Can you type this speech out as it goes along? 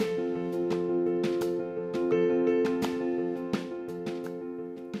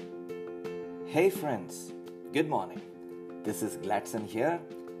Hey friends, good morning. This is Gladson here,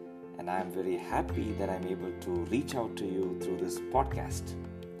 and I am very happy that I'm able to reach out to you through this podcast.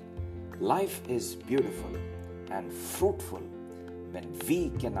 Life is beautiful and fruitful when we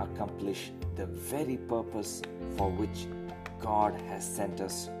can accomplish the very purpose for which God has sent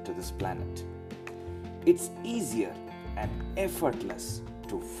us to this planet. It's easier and effortless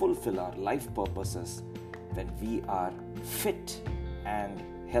to fulfill our life purposes when we are fit and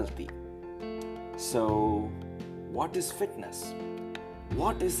healthy. So, what is fitness?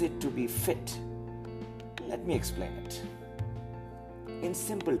 What is it to be fit? Let me explain it. In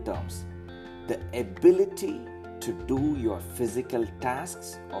simple terms, the ability to do your physical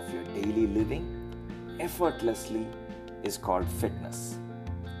tasks of your daily living effortlessly is called fitness.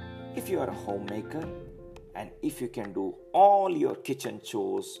 If you are a homemaker and if you can do all your kitchen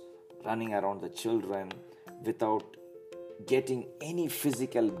chores, running around the children without getting any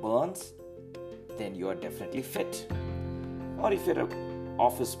physical burns, then you are definitely fit. Or if you're an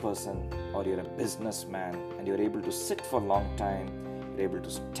office person or you're a businessman and you're able to sit for a long time, you're able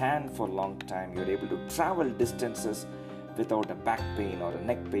to stand for a long time, you're able to travel distances without a back pain or a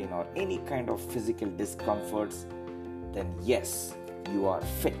neck pain or any kind of physical discomforts, then yes, you are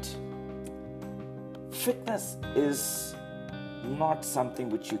fit. Fitness is not something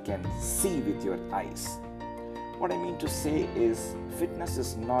which you can see with your eyes. What I mean to say is, fitness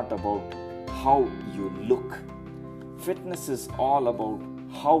is not about how you look. Fitness is all about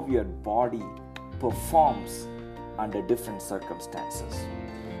how your body performs under different circumstances.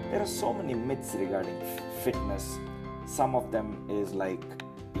 There are so many myths regarding fitness. Some of them is like,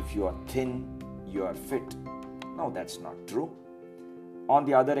 if you are thin, you are fit. No, that's not true. On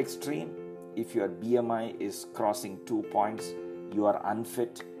the other extreme, if your BMI is crossing 2 points, you are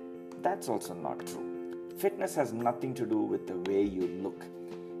unfit. That's also not true. Fitness has nothing to do with the way you look.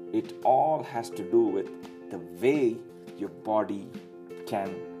 It all has to do with the way your body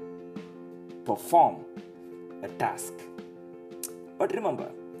can perform a task. But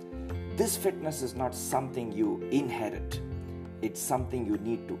remember, this fitness is not something you inherit. It's something you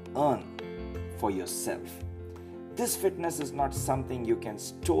need to earn for yourself. This fitness is not something you can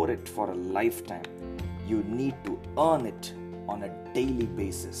store it for a lifetime. You need to earn it on a daily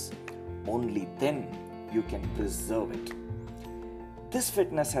basis. Only then you can preserve it. This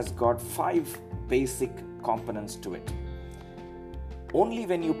fitness has got 5 basic components to it. Only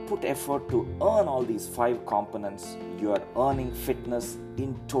when you put effort to earn all these 5 components, you are earning fitness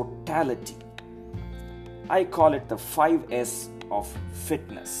in totality. I call it the 5S of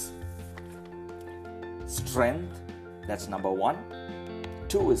fitness. Strength, that's number 1.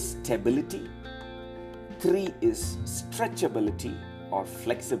 2 is stability. 3 is stretchability or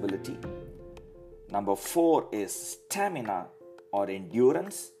flexibility. Number 4 is stamina or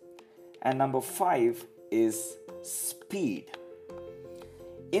endurance, and number 5 is speed.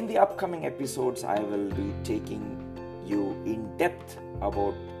 In the upcoming episodes, I will be taking you in depth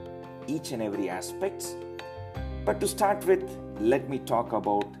about each and every aspect. But to start with, let me talk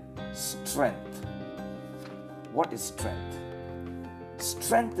about strength. What is strength?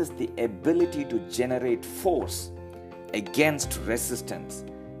 Strength is the ability to generate force against resistance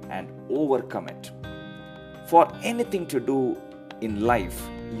and overcome it. For anything to do in life,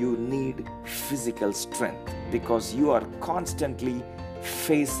 you need physical strength because you are constantly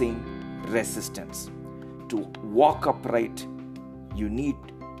facing resistance. To walk upright, you need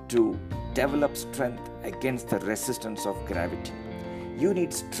to develop strength against the resistance of gravity. You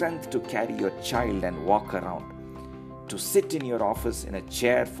need strength to carry your child and walk around. To sit in your office in a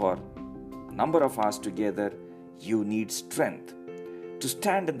chair for a number of hours together, you need strength. To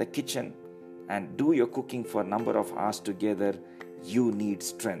stand in the kitchen and do your cooking for a number of hours together, you need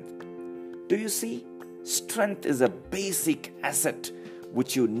strength. Do you see? Strength is a basic asset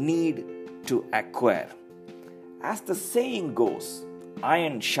which you need to acquire. As the saying goes,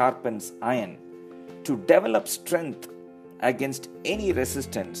 iron sharpens iron. To develop strength against any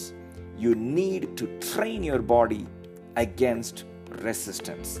resistance, you need to train your body against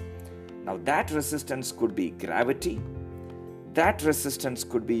resistance. Now, that resistance could be gravity, that resistance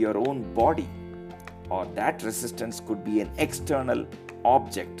could be your own body, or that resistance could be an external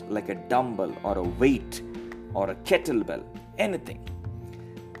object like a dumbbell or a weight or a kettlebell, anything.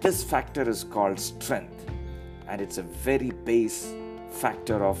 This factor is called strength, and it's a very base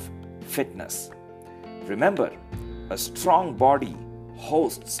factor of fitness. Remember, a strong body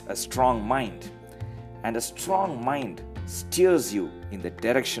hosts a strong mind, and a strong mind steers you in the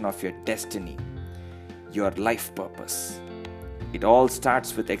direction of your destiny, your life purpose. It all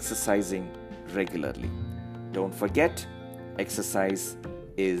starts with exercising regularly. Don't forget, exercise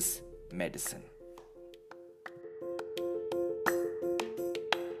is medicine.